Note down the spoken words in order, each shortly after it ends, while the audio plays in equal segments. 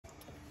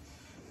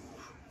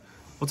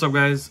What's up,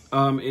 guys?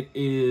 It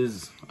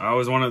is, I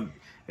always want to,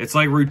 it's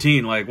like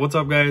routine. Like, what's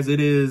up, guys? It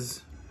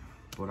is,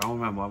 but I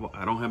don't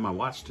have my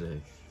watch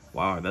today.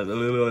 Wow, that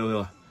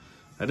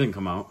didn't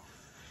come out.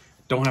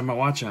 Don't have my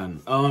watch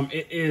on.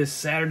 It is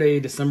Saturday,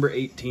 December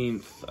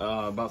 18th,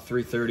 about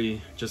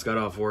 3:30. Just got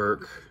off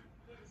work.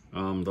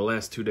 The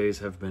last 2 days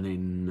have been a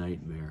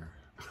nightmare.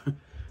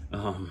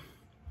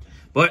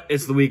 But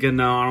it's the weekend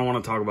now. I don't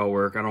want to talk about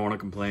work. I don't want to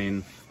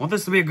complain. I want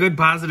this to be a good,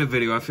 positive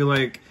video. I feel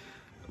like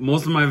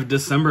most of my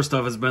December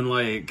stuff has been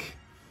like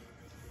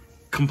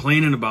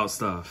complaining about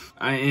stuff.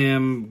 I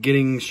am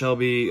getting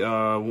Shelby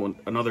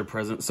another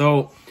present.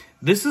 So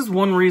this is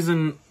one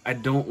reason I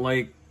don't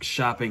like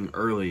shopping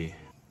early.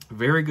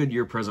 Very good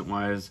year present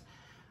wise.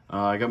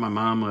 I got my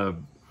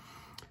mom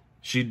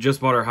she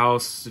just bought her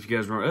house. If you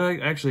guys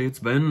remember, actually it's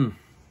been,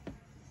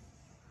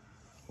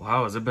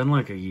 wow, has it been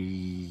like 2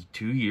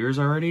 years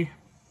already?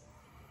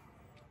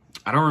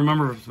 I don't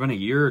remember if it's been a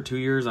year or 2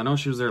 years. I know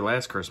she was there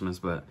last Christmas,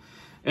 but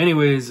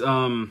anyways,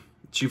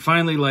 she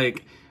finally,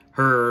 like,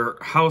 her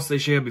house that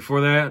she had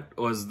before that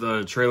was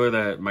the trailer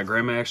that my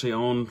grandma actually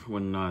owned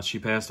when she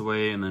passed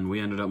away, and then we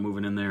ended up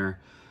moving in there.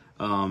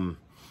 My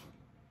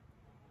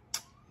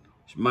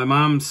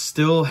mom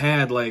still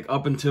had, like,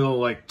 up until,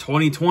 like,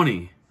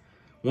 2020,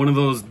 one of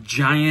those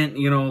giant,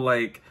 you know,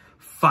 like,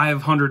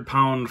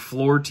 500-pound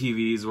floor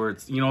TVs where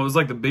it's, you know, it was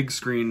like the big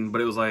screen, but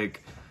it was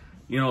like,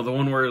 you know, the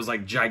one where it was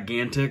like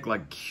gigantic,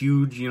 like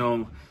huge, you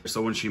know.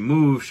 So when she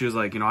moved, she was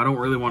like, you know, I don't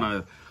really want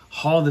to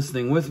haul this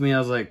thing with me. I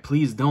was like,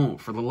 please don't,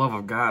 for the love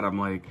of God. I'm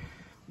like,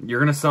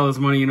 you're going to sell this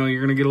money, you know, you're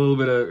going to get a little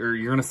bit of, or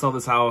you're going to sell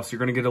this house, you're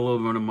going to get a little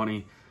bit of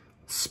money.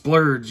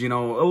 Splurge, you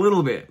know, a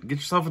little bit. Get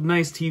yourself a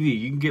nice TV.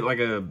 You can get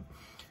like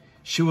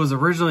she was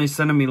originally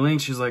sending me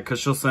links. She's like, because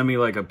she'll send me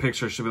like a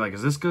picture. She'll be like,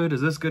 is this good? Is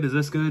this good? Is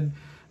this good?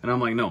 And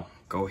I'm like, no,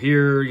 go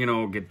here, you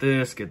know, get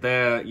this, get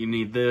that. You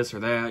need this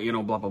or that, you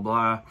know, blah, blah,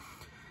 blah.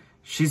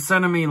 She's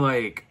sending me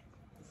like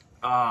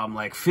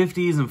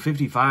 50s and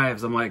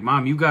 55s. I'm like,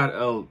 Mom, you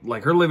got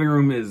like her living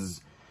room is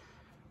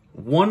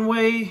one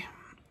way.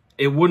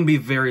 It wouldn't be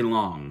very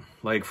long,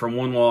 like from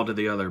one wall to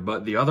the other,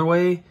 but the other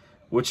way,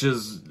 which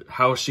is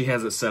how she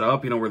has it set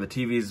up, you know, where the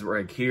TV's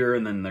right here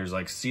and then there's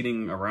like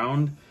seating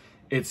around.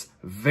 It's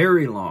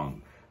very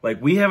long.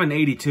 Like we have an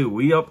 82.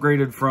 We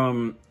upgraded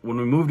from when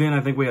we moved in,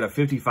 I think we had a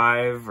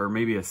 55 or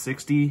maybe a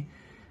 60.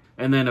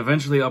 And then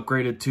eventually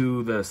upgraded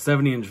to the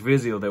 70-inch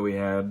Vizio that we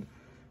had.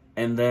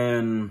 And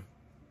then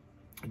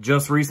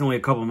just recently, a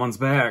couple months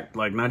back,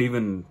 like not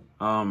even,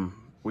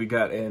 we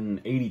got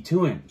an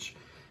 82-inch.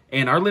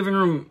 And our living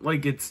room,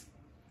 like it's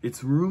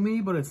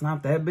roomy, but it's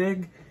not that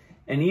big.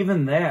 And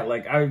even that,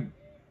 like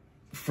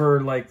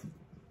for like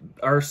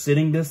our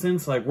sitting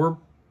distance, like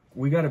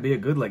we got to be a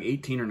good like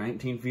 18 or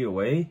 19 feet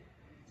away.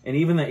 And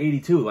even the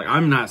 82, like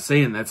I'm not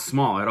saying that's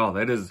small at all.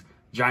 That is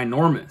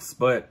ginormous.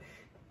 But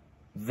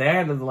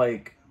that is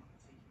like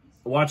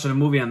watching a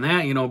movie on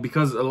that, you know,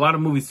 because a lot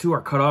of movies too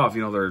are cut off,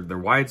 you know, they're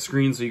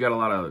widescreen, so you got a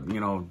lot of, you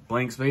know,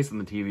 blank space on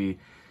the TV.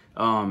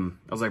 I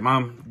was like,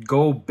 Mom,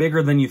 go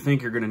bigger than you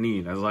think you're gonna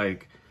need. I was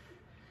like,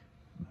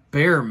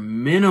 bare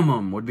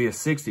minimum would be a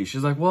 60.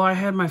 She's like, well, I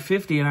had my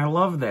 50 and I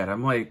love that.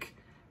 I'm like,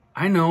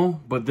 I know,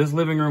 but this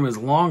living room is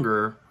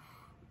longer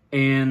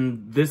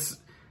and this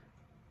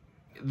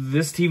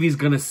TV is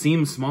gonna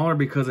seem smaller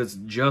because it's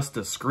just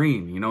a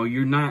screen. You know,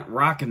 you're not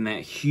rocking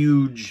that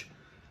huge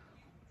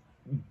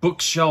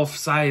bookshelf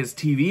size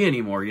TV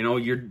anymore. You know,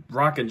 you're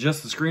rocking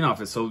just the screen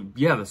off it. So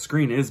yeah, the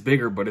screen is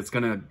bigger, but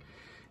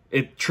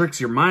it tricks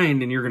your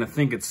mind and you're gonna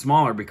think it's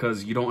smaller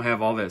because you don't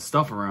have all that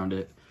stuff around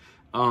it.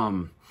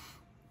 And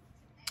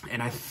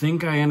I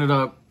think I ended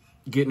up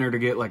getting her to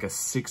get like a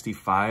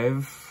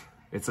 65.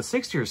 It's a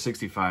 60 or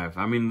 65.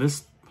 I mean,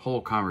 this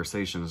whole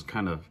conversation is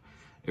kind of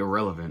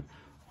irrelevant,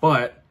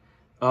 but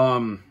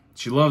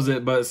she loves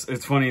it. But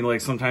it's funny,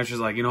 like sometimes she's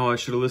like, you know, I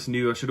should have listened to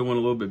you. I should have went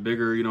a little bit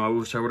bigger. You know, I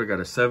wish I would have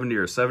got a 70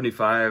 or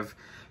 75.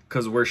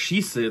 Because where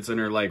she sits in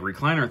her like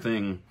recliner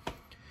thing,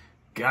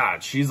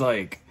 God, she's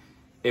like,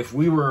 if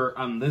we were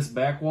on this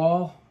back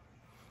wall,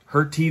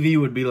 her TV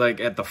would be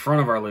like at the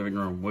front of our living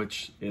room,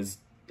 which is,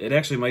 it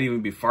actually might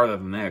even be farther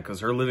than that because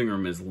her living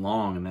room is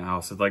long in the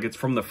house. It's like it's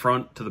from the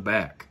front to the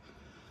back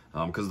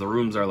because the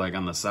rooms are like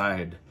on the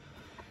side.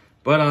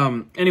 But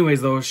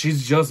anyways, though,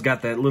 she's just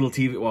got that little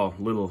TV.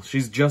 Well,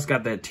 she's just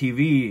got that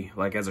TV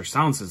like as her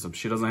sound system.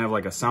 She doesn't have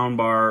like a sound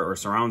bar or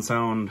surround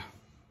sound.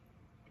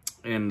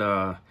 And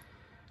my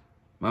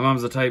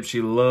mom's the type,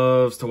 she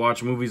loves to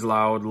watch movies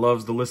loud,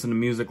 loves to listen to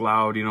music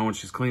loud, you know, when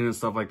she's cleaning and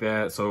stuff like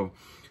that. So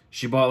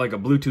she bought like a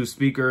Bluetooth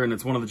speaker and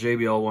it's one of the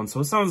JBL ones. So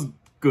it sounds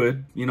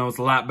good. You know, it's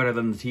a lot better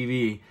than the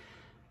TV.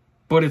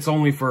 But it's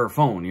only for her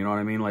phone, you know what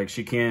I mean? Like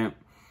she could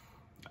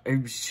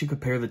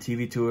pair the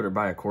TV to it or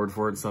buy a cord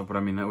for it and stuff, but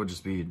I mean, that would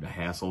just be a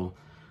hassle.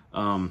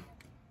 Long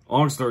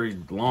story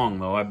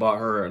long, though, I bought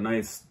her a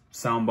nice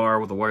sound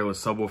bar with a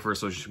wireless subwoofer,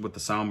 so she, with the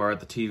sound bar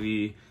at the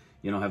TV,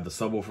 you know, have the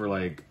subwoofer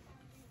like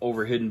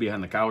over hidden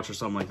behind the couch or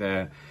something like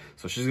that.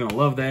 So she's gonna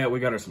love that.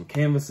 We got her some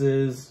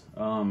canvases.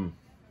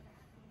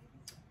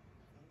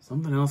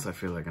 Something else I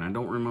feel like, and I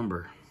don't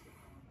remember.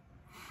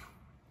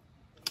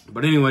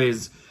 But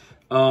anyways,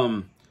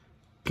 point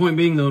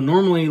being though,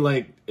 normally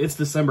like it's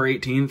December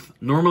 18th.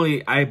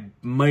 Normally I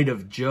might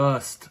have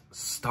just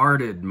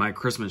started my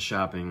Christmas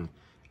shopping,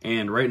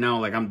 and right now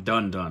like I'm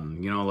done.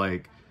 You know,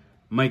 like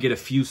might get a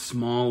few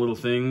small little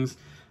things,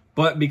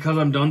 but because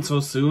I'm done so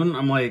soon,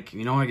 I'm like,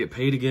 you know, I get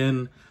paid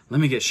again. Let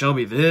me get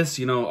Shelby this,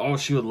 you know, oh,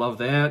 she would love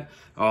that.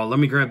 Oh, let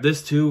me grab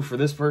this too for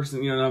this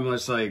person. You know, I'm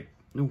just like,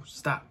 no,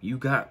 stop. You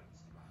got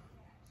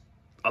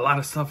a lot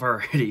of stuff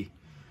already.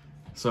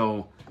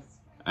 So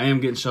I am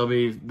getting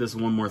Shelby this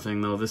one more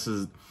thing though.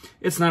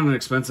 It's not an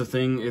expensive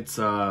thing. It's,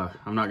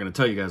 I'm not going to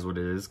tell you guys what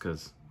it is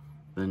because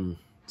then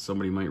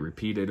somebody might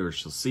repeat it or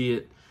she'll see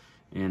it.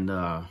 And,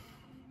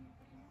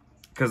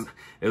 because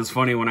it was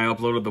funny when I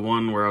uploaded the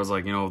one where I was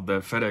like, you know, the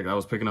FedEx, I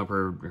was picking up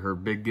her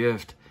big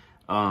gift.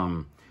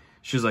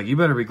 She was like, you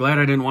better be glad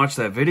I didn't watch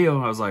that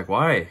video. I was like,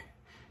 why?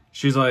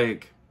 She's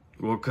like,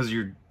 well, because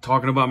you're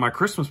talking about my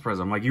Christmas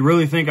present. I'm like, you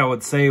really think I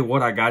would say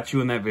what I got you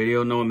in that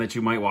video knowing that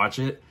you might watch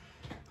it?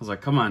 I was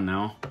like, come on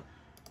now.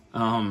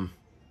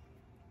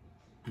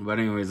 But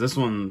anyways, this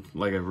one,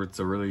 like, it's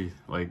a really,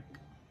 like,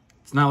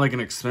 it's not like an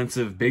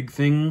expensive big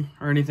thing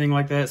or anything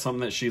like that. Something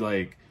that she,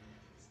 like,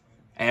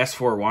 asked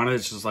for or wanted.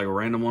 It's just like a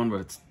random one, but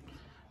it's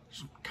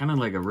kind of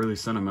like a really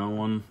sentimental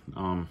one.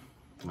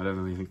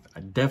 I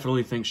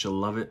definitely think she'll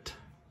love it.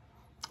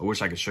 I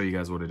wish I could show you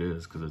guys what it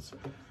is because it's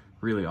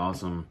really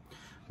awesome.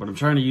 But I'm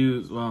trying to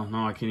use, well,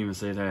 no, I can't even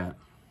say that.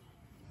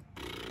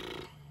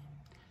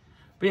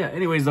 But yeah,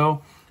 anyways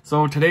though,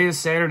 so today is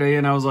Saturday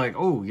and I was like,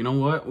 oh, you know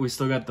what? We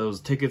still got those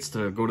tickets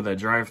to go to that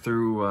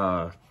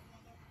drive-through,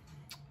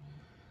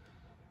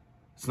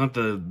 it's not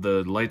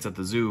the lights at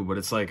the zoo, but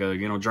it's like a,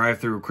 you know,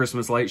 drive-through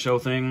Christmas light show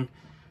thing.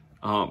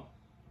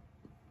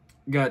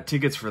 Got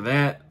tickets for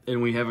that,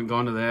 and we haven't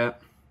gone to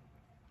that.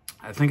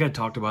 I think I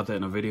talked about that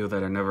in a video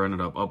that I never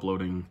ended up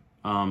uploading.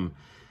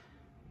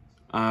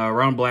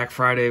 Around Black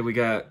Friday,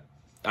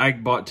 I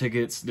bought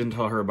tickets, didn't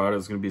tell her about it. It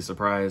was going to be a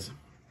surprise.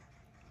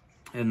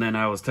 And then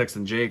I was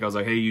texting Jake. I was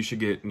like, hey, you should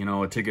get, you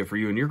know, a ticket for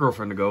you and your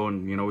girlfriend to go,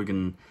 and, you know, we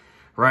can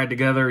ride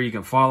together. You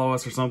can follow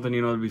us or something,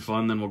 you know, it'd be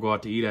fun. Then we'll go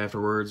out to eat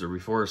afterwards or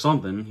before or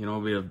something, you know,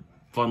 it'll be a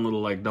fun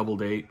little like double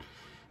date.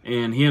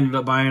 And he ended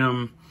up buying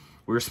them.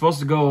 We were supposed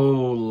to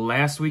go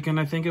last weekend,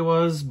 I think it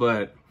was,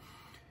 but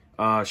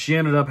she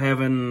ended up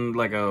having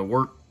like a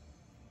work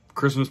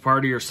Christmas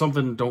party or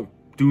something. Do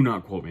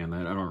not quote me on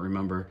that. I don't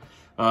remember.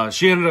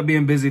 She ended up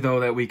being busy though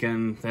that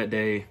weekend, that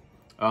day.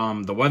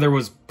 The weather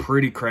was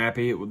pretty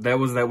crappy. That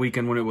was that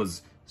weekend when it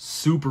was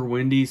super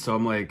windy. So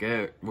I'm like,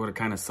 it would have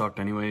kind of sucked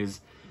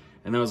anyways.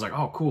 And then I was like,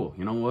 oh, cool.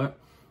 You know what?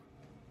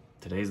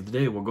 Today's the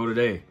day. We'll go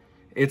today.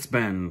 It's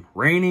been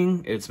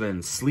raining. It's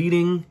been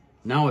sleeting.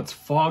 Now it's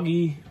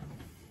foggy.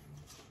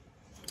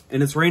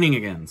 And it's raining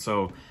again.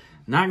 So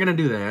not going to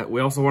do that. We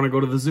also want to go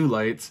to the zoo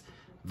lights.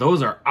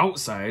 Those are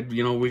outside.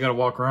 You know, we got to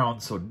walk around.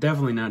 So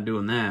definitely not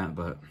doing that.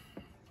 But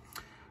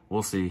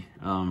we'll see.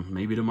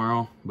 Maybe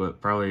tomorrow.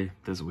 But probably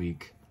this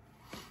week.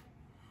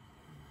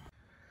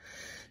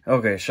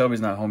 Okay,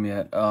 Shelby's not home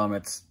yet.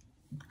 It's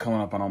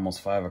coming up on almost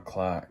 5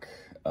 o'clock.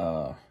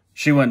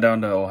 She went down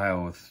to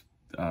Ohio with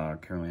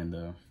Caroline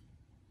to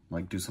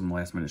like do some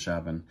last minute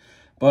shopping.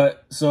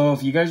 But so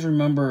if you guys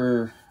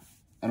remember,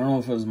 I don't know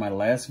if it was my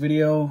last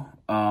video,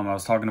 I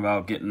was talking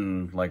about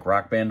getting like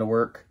Rock Band to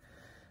work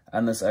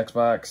on this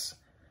Xbox.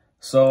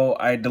 So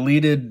I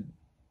deleted,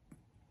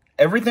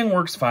 everything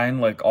works fine,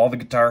 like all the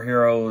Guitar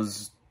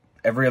Heroes,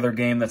 every other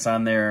game that's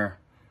on there,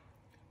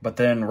 but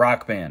then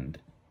Rock Band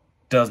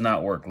does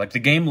not work. Like the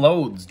game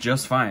loads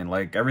just fine,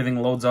 like everything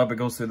loads up, it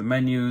goes through the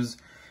menus.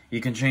 You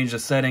can change the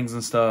settings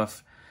and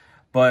stuff,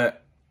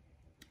 but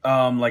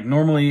like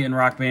normally in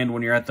Rock Band,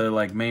 when you're at the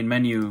like main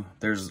menu,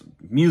 there's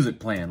music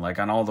playing, like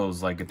on all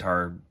those like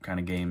guitar kind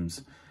of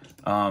games.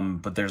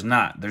 But there's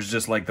not. There's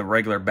just like the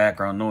regular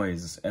background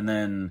noise. And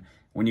then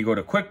when you go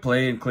to Quick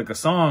Play and click a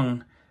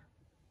song,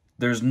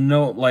 there's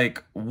no,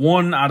 like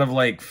 1 out of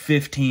like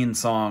 15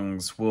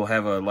 songs will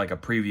have a like a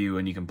preview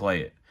and you can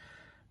play it.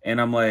 And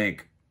I'm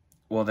like,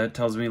 well, that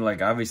tells me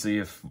like obviously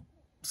if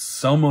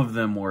some of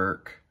them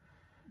work,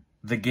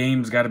 the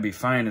game's got to be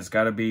fine. It's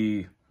got to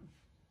be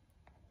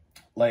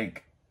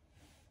like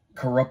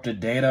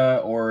corrupted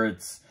data, or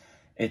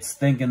it's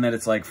thinking that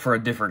it's like for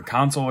a different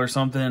console or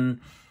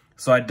something.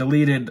 So I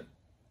deleted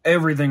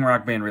everything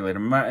Rock Band related.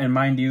 And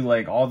mind you,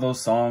 like all those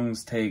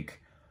songs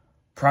take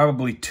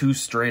probably 2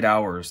 straight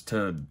hours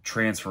to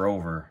transfer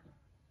over.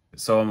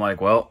 So I'm like,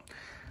 well,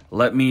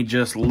 let me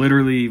just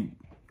literally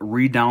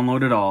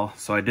re-download it all.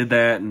 So I did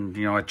that, and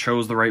you know, I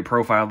chose the right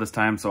profile this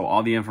time, so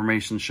all the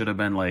information should have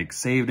been like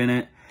saved in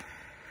it.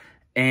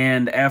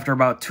 And after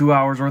about 2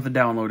 hours worth of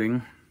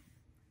downloading,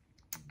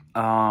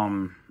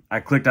 I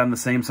clicked on the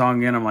same song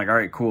again. I'm like, all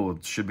right, cool.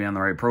 It should be on the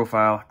right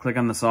profile. Click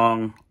on the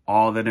song.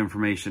 All that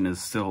information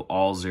is still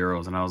all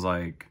zeros. And I was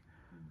like,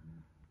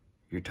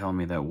 you're telling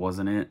me that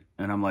wasn't it?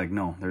 And I'm like,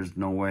 no, there's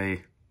no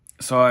way.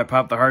 So I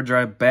popped the hard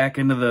drive back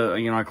into the,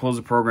 you know, I closed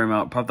the program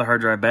out, popped the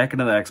hard drive back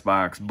into the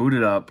Xbox, boot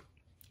it up,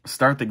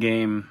 start the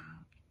game.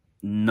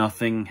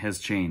 Nothing has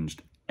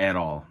changed at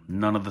all.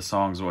 None of the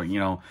songs work. You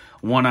know,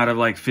 1 out of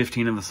like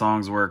 15 of the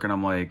songs work, and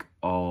I'm like,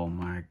 oh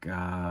my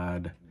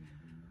God.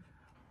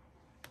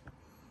 I'm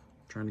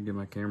trying to get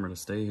my camera to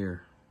stay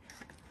here.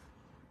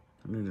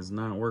 And it is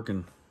not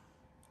working.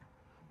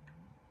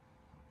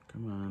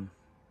 Come on.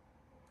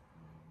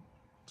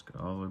 Let's go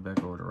all the way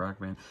back over to Rock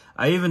Band.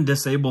 I even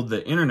disabled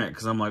the internet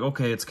because I'm like,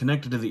 okay, it's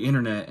connected to the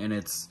internet, and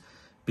it's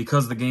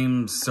because the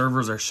game's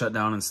servers are shut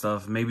down and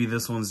stuff. Maybe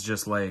this one's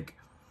just like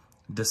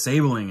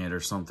disabling it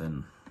or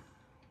something.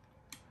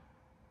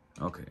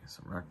 Okay,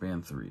 so Rock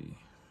Band 3.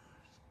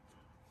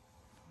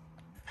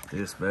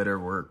 This better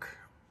work.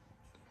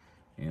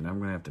 And I'm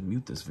gonna have to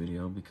mute this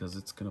video because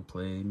it's gonna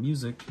play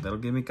music that'll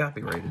get me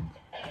copyrighted.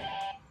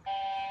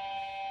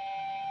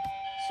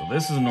 So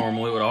this is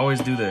normal, it would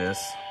always do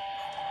this.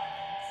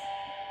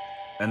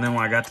 And then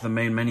when I got to the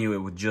main menu, it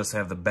would just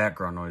have the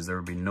background noise. There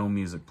would be no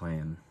music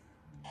playing.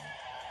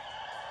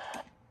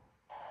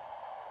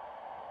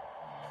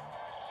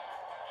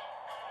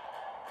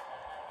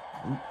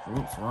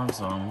 Oops, wrong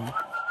song.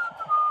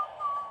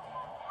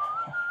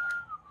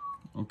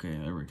 Okay,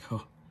 there we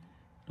go.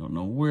 Don't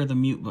know where the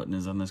mute button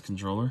is on this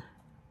controller.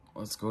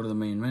 Let's go to the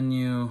main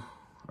menu.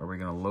 Are we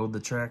gonna load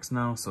the tracks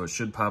now? So it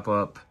should pop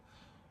up.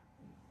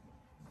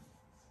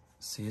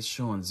 See, it's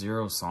showing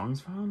 0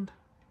 songs found.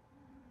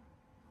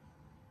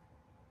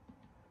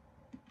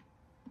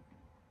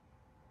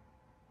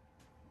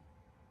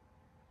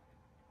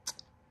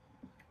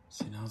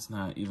 See, now it's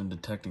not even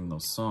detecting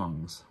those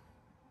songs.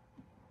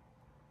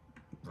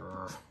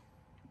 Brr.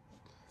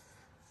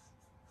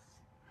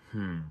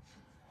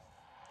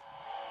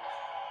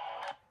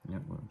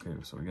 Yep, okay,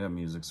 so we got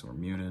music, so we're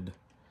muted.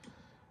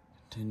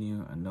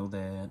 Continue, I know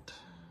that.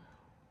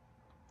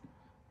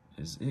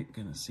 Is it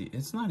gonna see?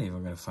 It's not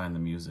even gonna find the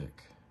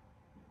music.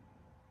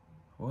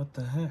 What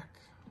the heck?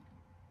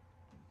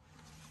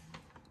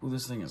 Ooh,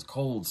 this thing is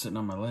cold sitting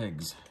on my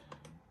legs.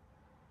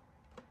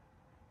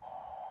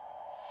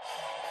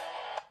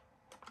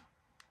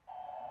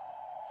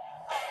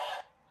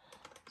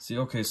 See,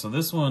 okay, so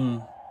this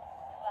one,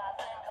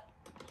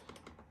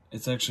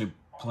 it's actually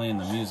playing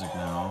the music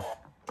now.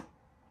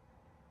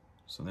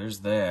 So there's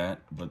that,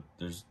 but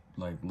there's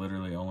like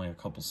literally only a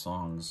couple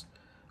songs.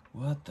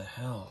 What the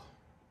hell?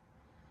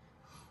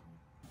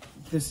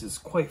 This is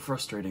quite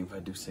frustrating if I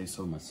do say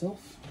so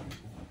myself.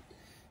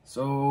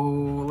 So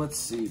let's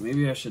see,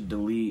 maybe I should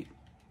delete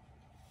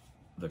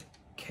the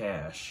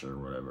cache or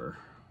whatever.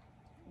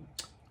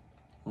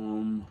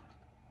 And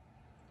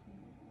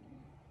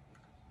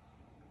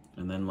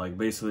then like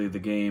basically the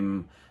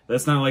game,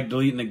 that's not like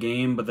deleting the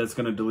game, but that's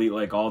gonna delete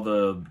like all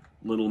the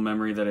little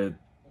memory that it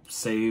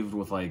saved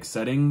with like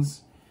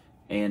settings,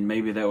 and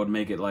maybe that would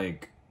make it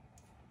like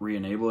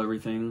re-enable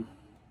everything.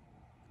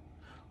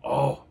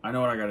 Oh, I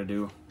know what I gotta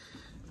do.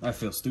 I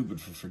feel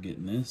stupid for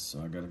forgetting this,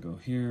 so I gotta go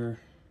here.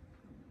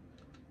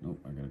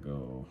 Nope, I gotta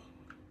go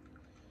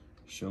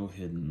show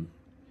hidden.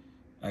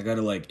 I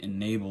gotta like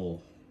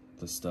enable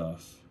the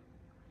stuff.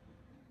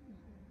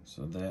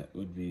 So that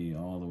would be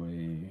all the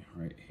way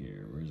right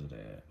here. Where's it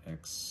at?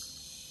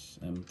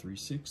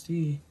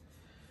 XM360.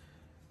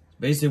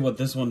 Basically what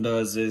this one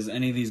does is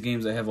any of these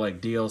games that have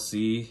like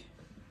DLC,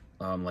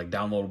 like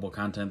downloadable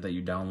content that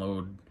you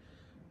download,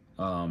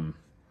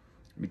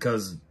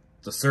 because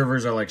the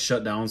servers are like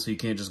shut down, so you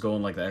can't just go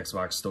in like the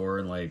Xbox store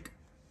and like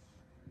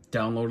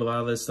download a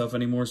lot of this stuff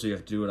anymore, so you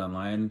have to do it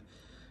online.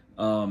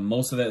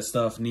 Most of that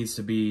stuff needs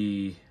to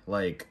be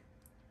like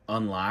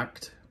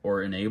unlocked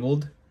or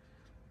enabled.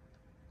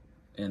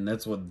 And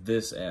that's what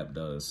this app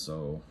does.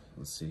 So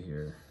let's see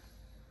here.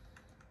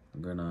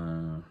 I'm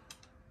gonna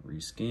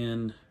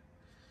rescan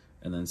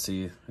and then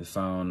see it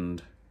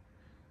found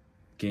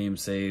game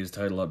saves,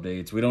 title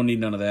updates. We don't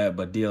need none of that,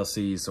 but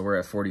DLC, so we're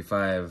at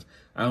 45.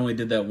 I only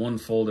did that one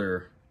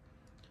folder.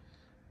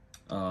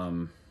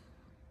 So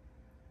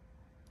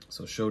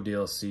show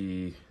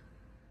DLC.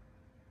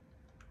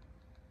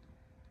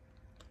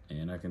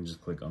 And I can just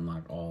click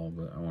unlock all,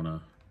 but I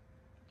wanna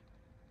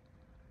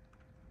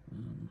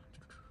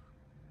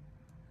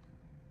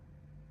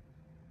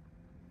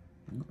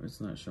no,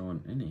 it's not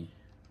showing any.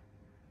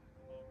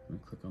 Let me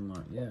click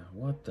unlock. Yeah,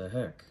 what the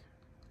heck?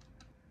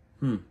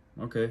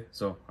 Okay,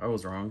 so I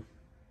was wrong.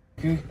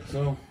 Okay,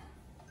 so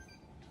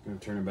I'm gonna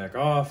turn it back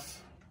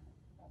off.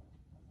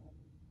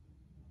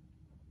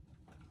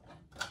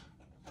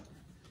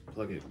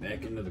 Plug it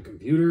back into the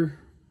computer.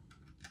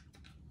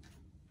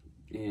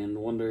 And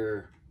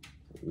wonder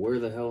where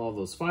the hell all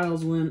those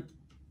files went.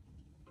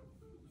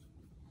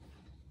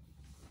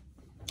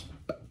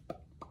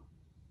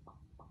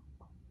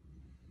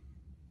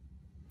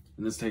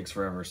 And this takes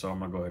forever, so I'm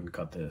gonna go ahead and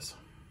cut this.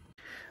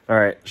 All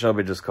right,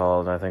 Shelby just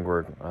called. I think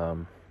we're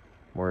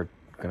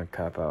gonna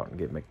cop out and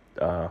get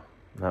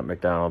not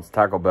McDonald's,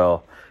 Taco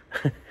Bell.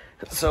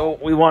 So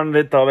we wanted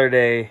it the other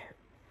day,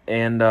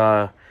 and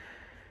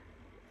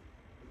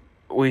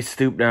we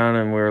stooped down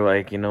and we were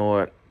like, you know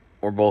what?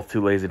 We're both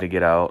too lazy to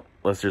get out.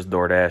 Let's just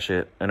DoorDash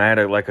it. And I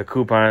had like a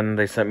coupon.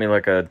 They sent me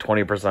like a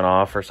 20%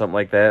 off or something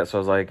like that. So I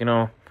was like, you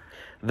know,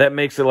 that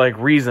makes it like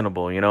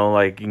reasonable, you know,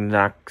 like you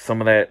knock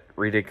some of that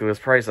ridiculous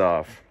price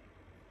off.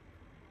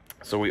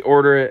 So we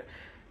order it.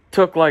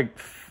 Took like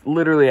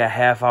literally a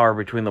half hour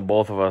between the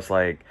both of us,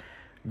 like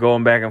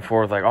going back and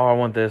forth, like, oh, I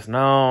want this.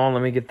 No,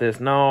 let me get this.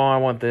 No, I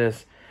want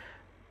this.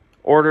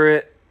 Order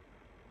it.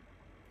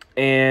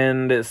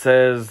 And it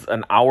says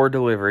an hour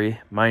delivery.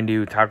 Mind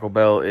you, Taco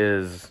Bell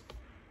is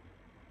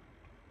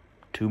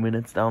 2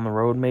 minutes down the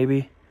road,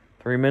 maybe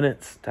 3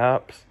 minutes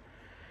tops.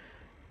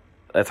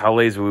 That's how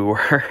lazy we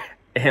were.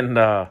 And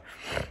I'm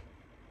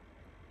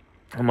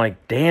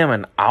like, damn,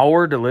 an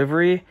hour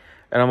delivery?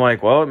 And I'm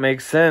like, well, it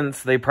makes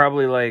sense. They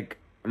probably like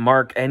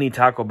mark any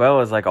Taco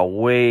Bell as like a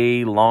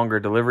way longer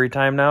delivery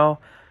time now.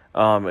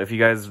 If you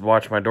guys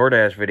watch my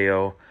DoorDash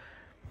video,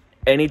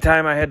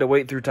 anytime I had to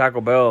wait through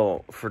Taco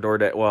Bell for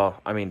DoorDash, well,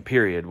 I mean,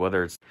 period,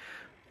 whether it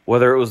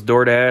was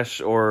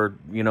DoorDash or,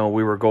 you know,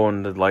 we were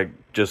going to like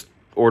just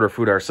order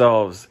food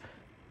ourselves,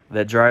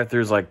 that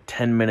drive-thru is like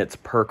 10 minutes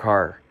per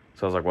car.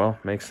 So I was like, well,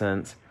 makes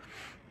sense.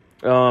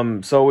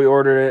 So we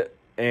ordered it,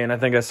 and I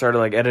think I started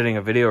like editing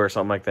a video or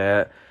something like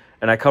that.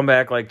 And I come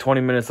back like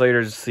 20 minutes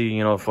later to see,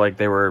 you know, if like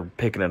they were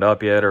picking it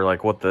up yet or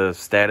like what the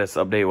status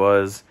update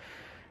was.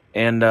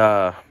 And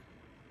I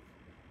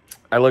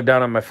look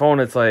down on my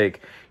phone. It's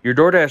like, your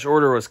DoorDash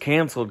order was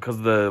canceled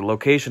because the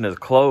location is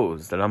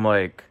closed. And I'm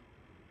like,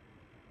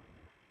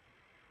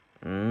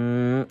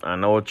 I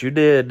know what you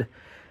did.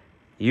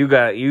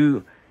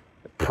 You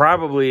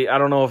probably, I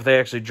don't know if they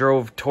actually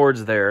drove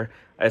towards there.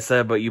 I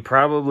said, but you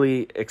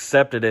probably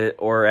accepted it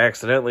or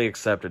accidentally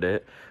accepted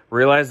it,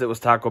 realized it was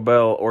Taco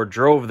Bell, or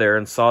drove there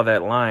and saw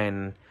that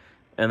line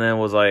and then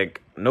was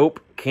like, nope,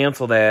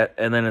 cancel that.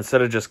 And then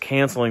instead of just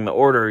canceling the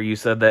order, you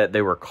said that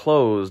they were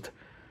closed,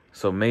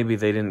 so maybe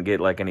they didn't get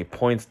like any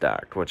points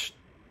docked, which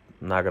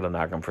I'm not going to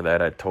knock them for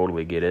that. I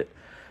totally get it.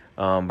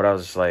 But I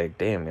was just like,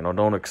 damn, you know,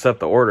 don't accept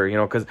the order, you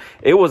know, because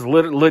it was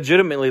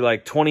legitimately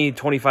like 20,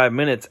 25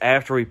 minutes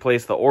after we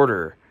placed the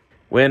order.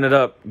 We ended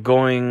up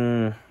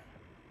going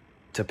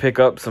to pick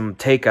up some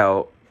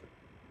takeout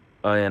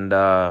and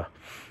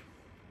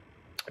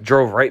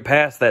drove right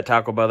past that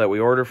Taco Bell that we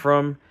ordered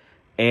from,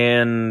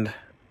 and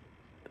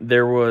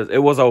it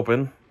was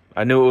open.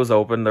 I knew it was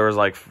open. There was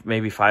like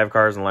maybe 5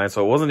 cars in line,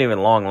 so it wasn't even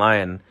a long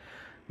line.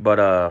 But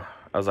I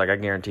was like, I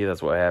guarantee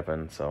that's what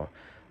happened. So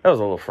that was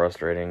a little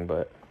frustrating,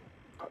 but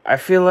I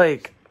feel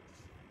like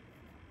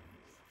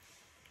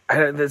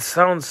that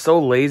sounds so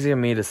lazy of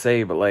me to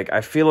say, but like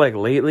I feel like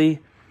lately,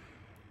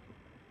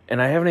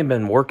 and I haven't even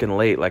been working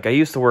late. Like I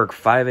used to work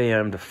 5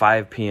 a.m. to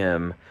 5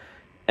 p.m.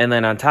 And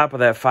then on top of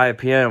that 5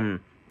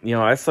 p.m., you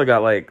know, I still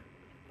got like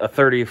a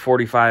 30,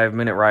 45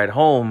 minute ride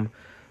home.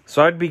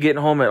 So I'd be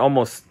getting home at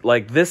almost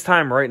like this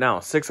time right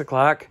now, 6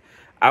 o'clock.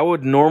 I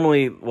would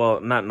normally, well,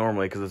 not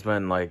normally because it's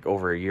been like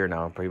over a year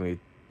now, probably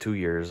 2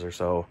 years or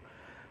so.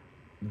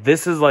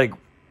 This is like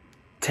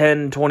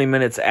 10, 20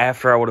 minutes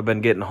after I would have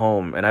been getting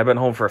home. And I've been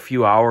home for a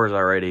few hours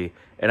already.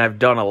 And I've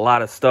done a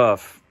lot of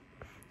stuff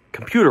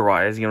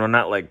computer-wise, you know,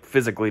 not like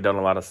physically done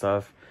a lot of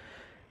stuff.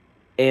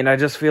 And I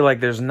just feel like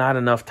there's not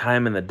enough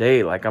time in the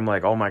day. Like, I'm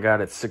like, oh my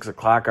God, it's 6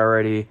 o'clock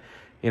already.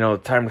 You know,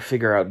 time to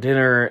figure out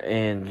dinner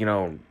and, you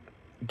know,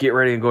 get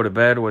ready and go to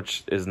bed,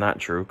 which is not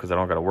true because I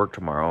don't got to work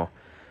tomorrow.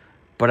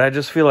 But I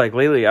just feel like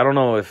lately, I don't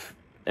know if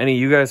any of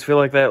you guys feel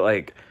like that,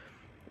 like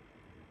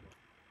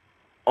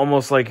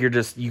almost like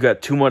you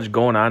got too much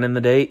going on in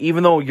the day,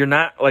 even though you're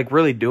not like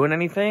really doing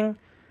anything.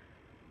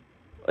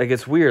 Like,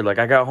 it's weird. Like,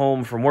 I got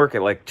home from work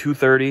at like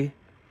 2:30.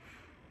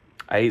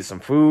 I ate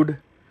some food.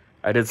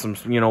 I did some,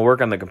 you know,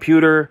 work on the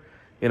computer,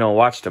 you know,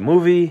 watched a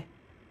movie.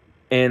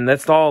 And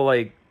that's all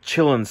like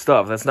chilling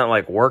stuff. That's not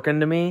like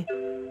working to me.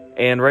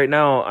 And right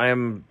now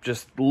I'm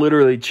just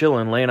literally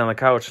chilling, laying on the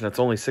couch, and it's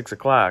only 6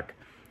 o'clock.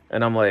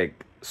 And I'm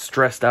like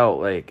stressed out.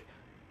 Like,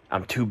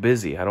 I'm too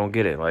busy. I don't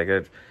get it. Like,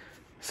 it's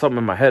something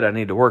in my head I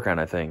need to work on,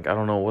 I think. I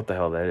don't know what the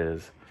hell that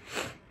is.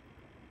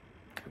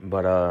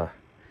 But, I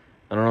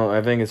don't know.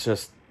 I think it's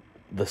just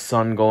the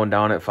sun going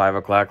down at 5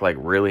 o'clock, like,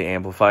 really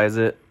amplifies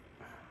it.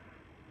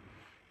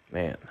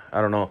 Man,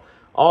 I don't know.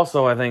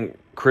 Also, I think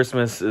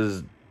Christmas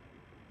is,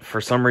 for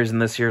some reason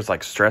this year, is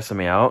like stressing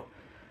me out,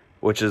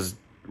 which is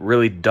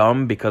really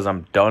dumb because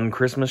I'm done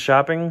Christmas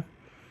shopping.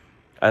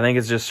 I think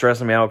it's just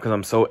stressing me out because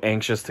I'm so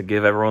anxious to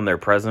give everyone their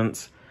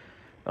presents.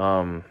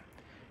 Because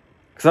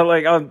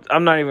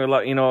I'm not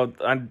even, you know,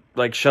 I'm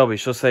like Shelby.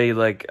 She'll say,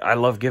 like, I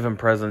love giving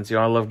presents. You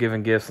know, I love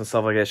giving gifts and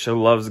stuff like that. She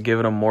loves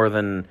giving them more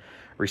than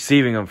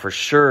receiving them for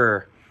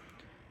sure.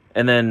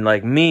 And then,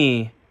 like,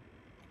 me,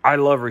 I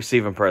love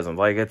receiving presents.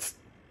 Like, it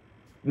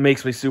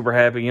makes me super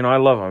happy. You know, I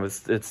love them.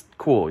 It's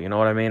cool. You know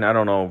what I mean? I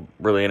don't know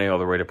really any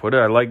other way to put it.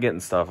 I like getting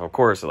stuff, of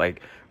course.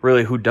 Like,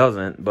 really, who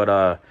doesn't?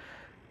 But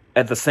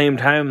at the same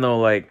time, though,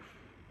 like,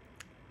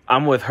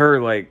 I'm with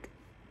her, like,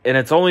 and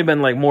it's only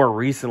been, like, more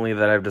recently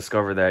that I've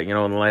discovered that, you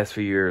know, in the last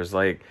few years.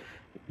 Like,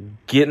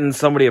 getting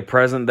somebody a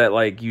present that,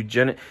 like, you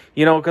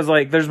know, because,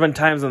 like, there's been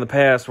times in the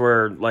past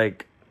where,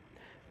 like,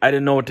 I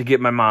didn't know what to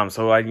get my mom.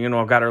 So I, you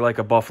know, got her, like,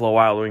 a Buffalo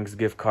Wild Wings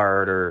gift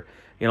card or,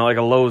 you know, like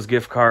a Lowe's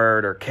gift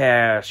card or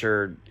cash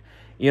or,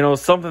 you know,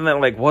 something that,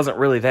 like, wasn't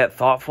really that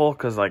thoughtful,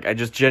 because, like, I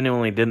just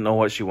genuinely didn't know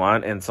what she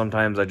wanted, and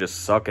sometimes I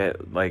just suck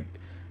at, like,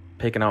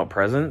 picking out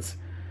presents.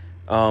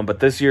 But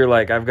this year,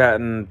 like, I've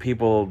gotten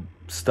people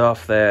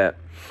stuff that,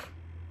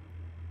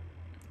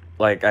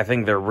 like, I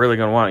think they're really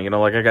going to want. You know,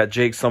 like, I got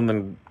Jake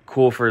something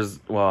cool for his,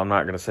 well, I'm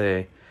not going to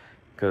say,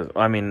 because,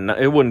 I mean,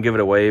 it wouldn't give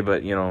it away,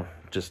 but, you know,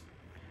 just,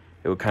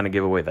 it would kind of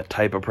give away the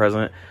type of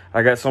present.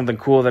 I got something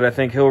cool that I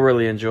think he'll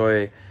really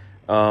enjoy.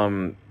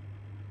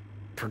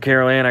 For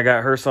Carol Ann, I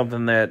got her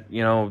something that,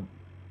 you know,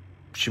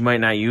 she might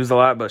not use a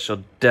lot, but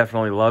she'll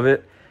definitely love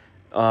it.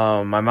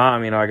 My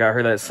mom, you know, I got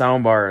her that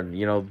sound bar, and,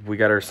 you know, we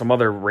got her some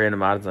other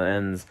random odds and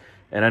ends,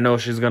 and I know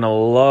she's going to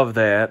love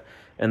that.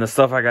 And the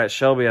stuff I got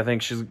Shelby, I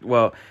think she's,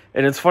 well,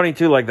 and it's funny,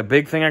 too, like, the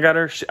big thing I got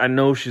her, I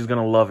know she's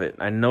going to love it.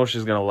 I know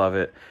she's going to love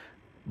it.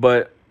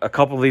 But a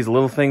couple of these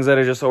little things that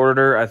I just ordered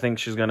her, I think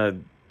she's going to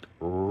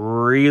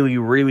really,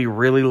 really,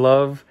 really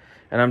love.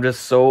 And I'm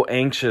just so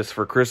anxious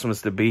for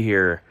Christmas to be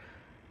here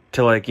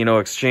to, like, you know,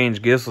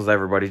 exchange gifts with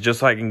everybody, just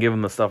so I can give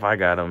them the stuff I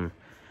got them.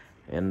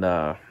 And,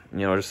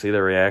 you know, just see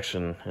their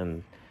reaction,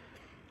 and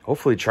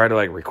hopefully try to,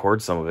 like,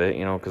 record some of it,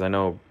 you know, because I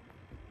know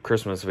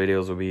Christmas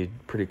videos would be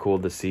pretty cool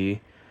to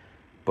see.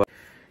 But,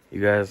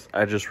 you guys,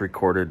 I just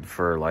recorded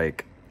for,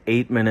 like,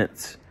 8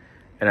 minutes,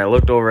 and I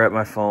looked over at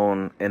my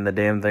phone, and the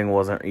damn thing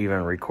wasn't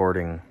even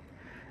recording.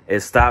 It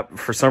stopped,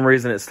 for some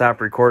reason, it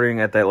stopped recording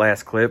at that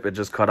last clip. It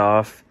just cut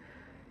off,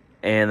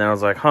 and then I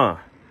was like, huh.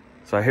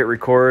 So I hit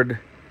record,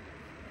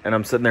 and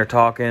I'm sitting there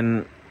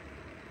talking,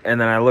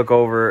 and then I look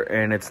over,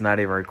 and it's not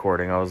even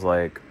recording. I was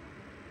like,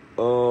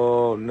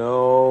 oh,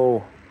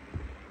 no.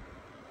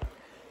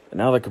 And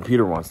now the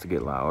computer wants to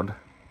get loud.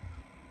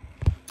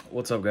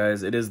 What's up,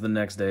 guys? It is the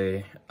next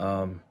day.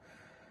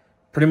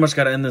 Pretty much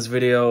got to end this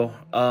video.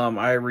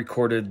 I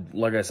recorded,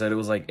 like I said, it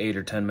was like 8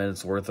 or 10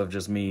 minutes worth of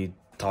just me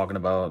talking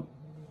about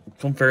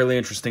some fairly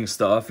interesting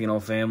stuff, you know,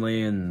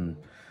 family and,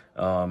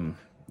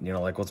 you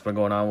know, like what's been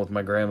going on with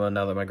my grandma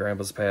now that my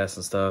grandpa's passed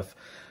and stuff.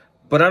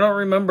 But I don't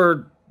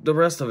remember the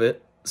rest of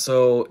it.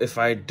 So if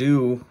I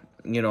do,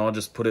 you know, I'll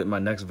just put it in my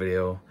next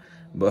video.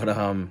 But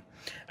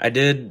I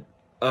did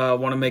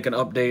want to make an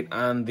update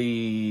on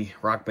the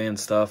Rock Band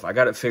stuff. I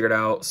got it figured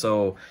out.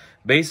 So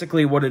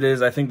basically what it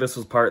is, I think this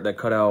was part that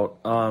cut out.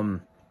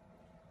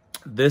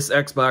 This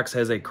Xbox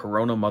has a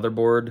Corona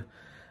motherboard.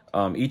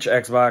 Each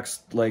Xbox,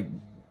 like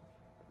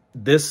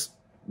this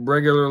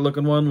regular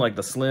looking one, like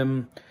the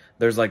Slim,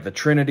 there's like the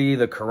Trinity,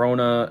 the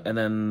Corona, and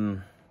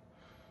then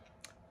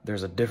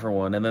there's a different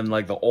one. And then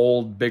like the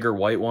old, bigger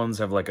white ones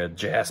have like a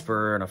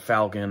Jasper and a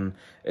Falcon.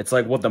 It's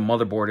like what the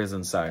motherboard is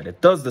inside.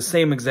 It does the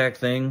same exact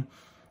thing,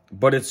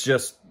 but it's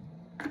just,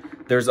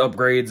 there's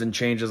upgrades and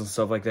changes and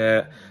stuff like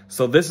that.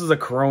 So this is a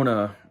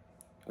Corona,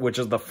 which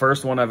is the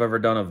first one I've ever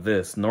done of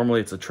this.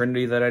 Normally it's a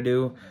Trinity that I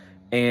do.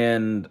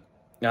 And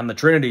on the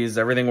Trinities,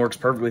 everything works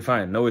perfectly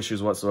fine. No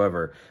issues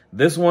whatsoever.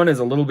 This one is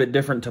a little bit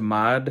different to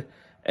mod.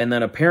 And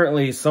then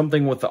apparently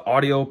something with the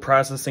audio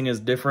processing is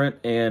different.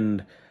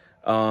 And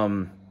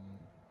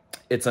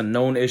it's a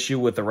known issue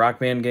with the Rock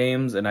Band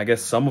games, and I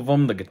guess some of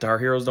them, the Guitar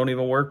Heroes, don't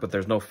even work, but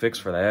there's no fix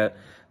for that.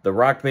 The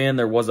Rock Band,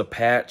 there was a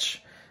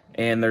patch,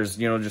 and there's,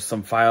 you know, just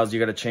some files you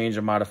got to change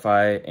and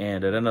modify,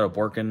 and it ended up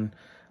working.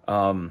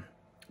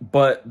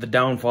 But the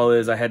downfall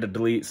is I had to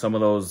delete some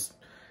of those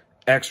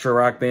extra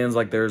Rock Bands,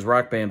 like there's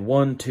Rock Band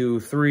 1, 2,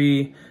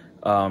 3,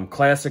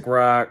 Classic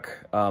Rock,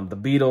 the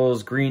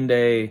Beatles, Green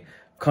Day,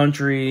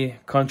 Country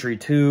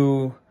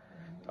 2,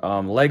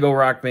 Lego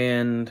Rock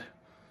Band,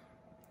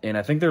 and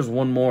I think there's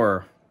one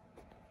more.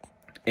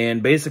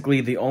 And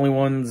basically the only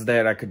ones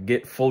that I could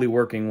get fully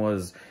working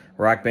was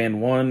Rock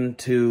Band 1,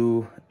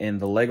 2, and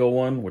the Lego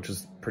one, which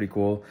is pretty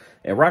cool.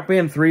 And Rock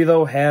Band 3,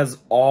 though, has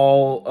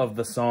all of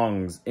the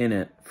songs in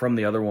it from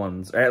the other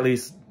ones, or at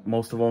least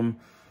most of them,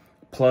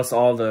 plus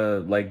all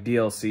the, like,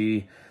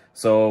 DLC.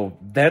 So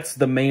that's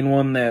the main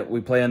one that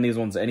we play on these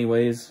ones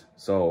anyways.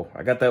 So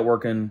I got that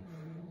working,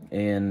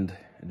 and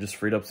it just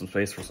freed up some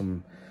space for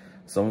some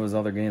of his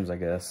other games, I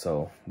guess.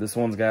 So this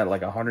one's got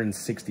like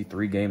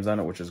 163 games on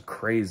it, which is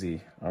crazy.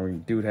 I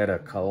mean, dude had a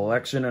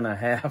collection and a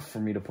half for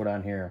me to put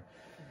on here.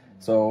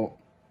 So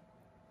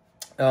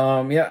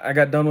yeah, I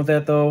got done with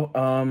that though.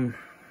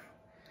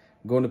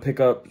 Going to pick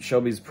up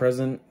Shelby's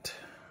present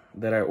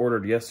that I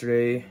ordered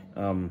yesterday.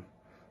 1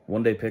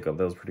 day pickup.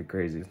 That was pretty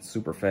crazy. It's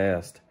super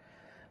fast.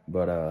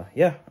 But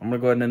yeah, I'm gonna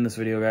go ahead and end this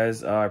video,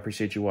 guys. I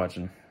appreciate you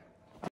watching.